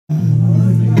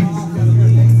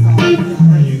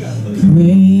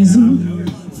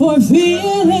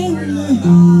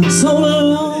feeling so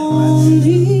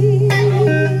lonely.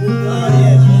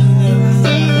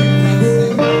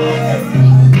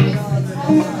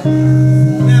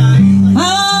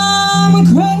 I'm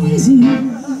crazy,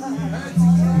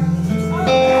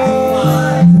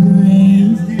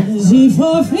 crazy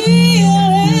for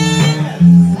feeling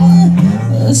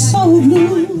so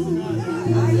blue.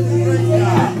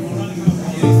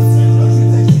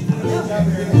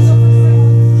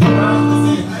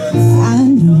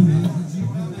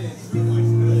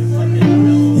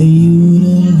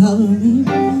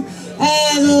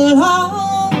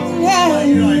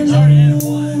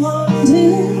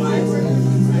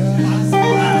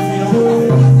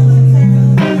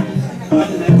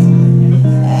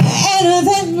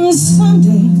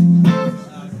 Someday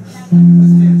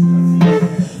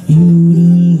you'd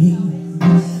leave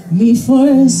me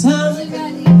for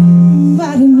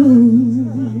somebody new.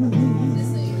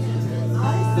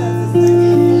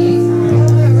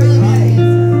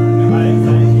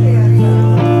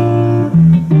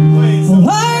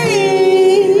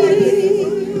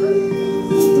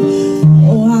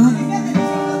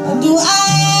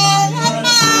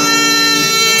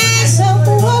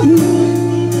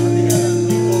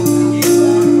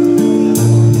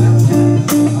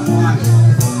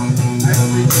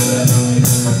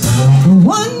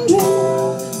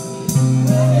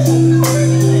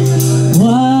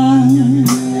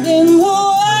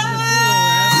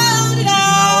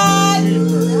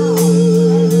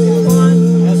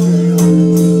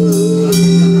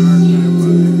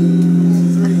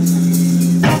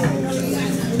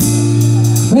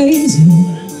 Crazy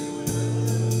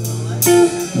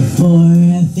for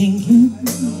thinking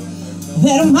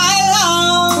that my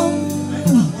love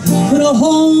could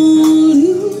hold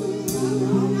you.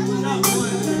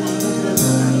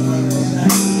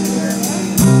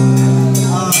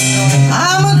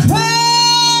 I'm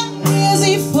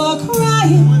crazy for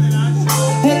crying,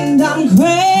 and I'm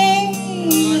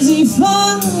crazy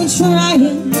for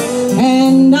trying,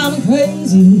 and I'm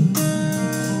crazy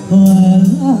for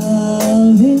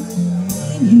loving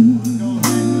you.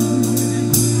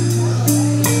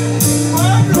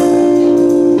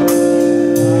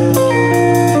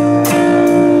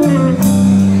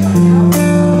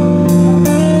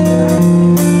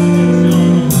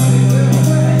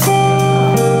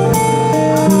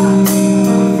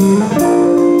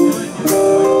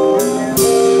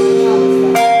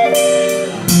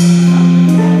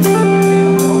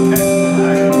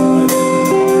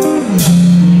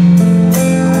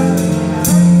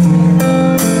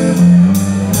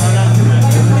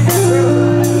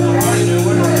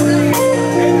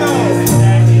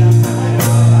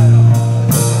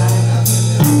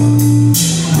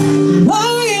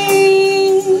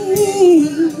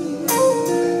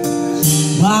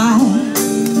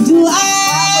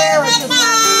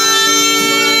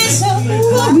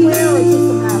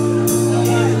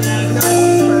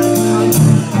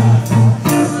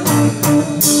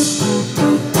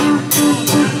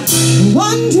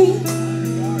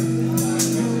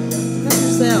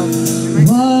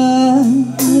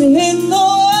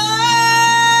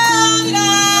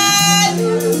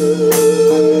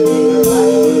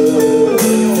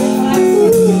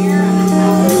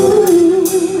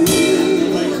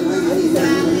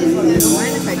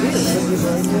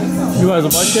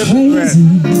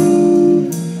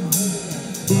 Crazy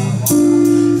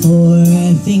for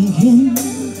thinking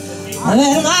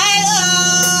that my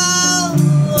love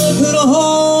could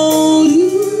hold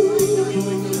you.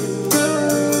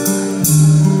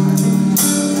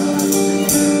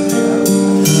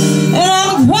 And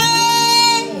I'm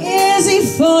crazy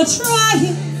for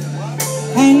trying,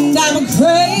 and I'm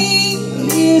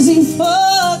crazy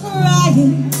for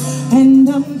crying, and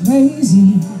I'm crazy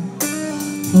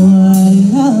for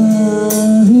loving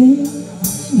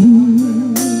you.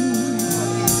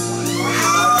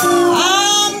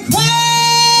 I'm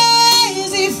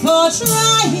crazy for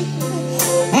trying,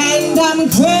 and I'm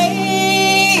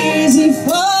crazy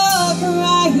for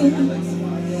crying,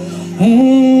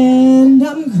 and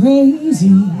I'm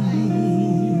crazy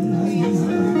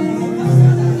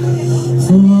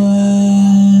for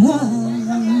loving.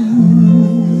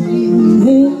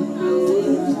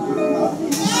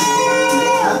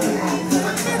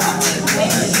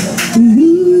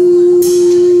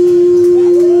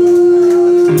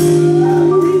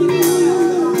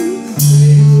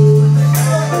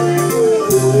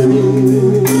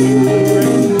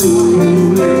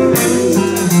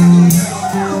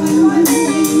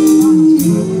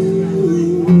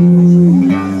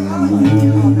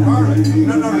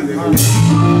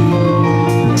 No.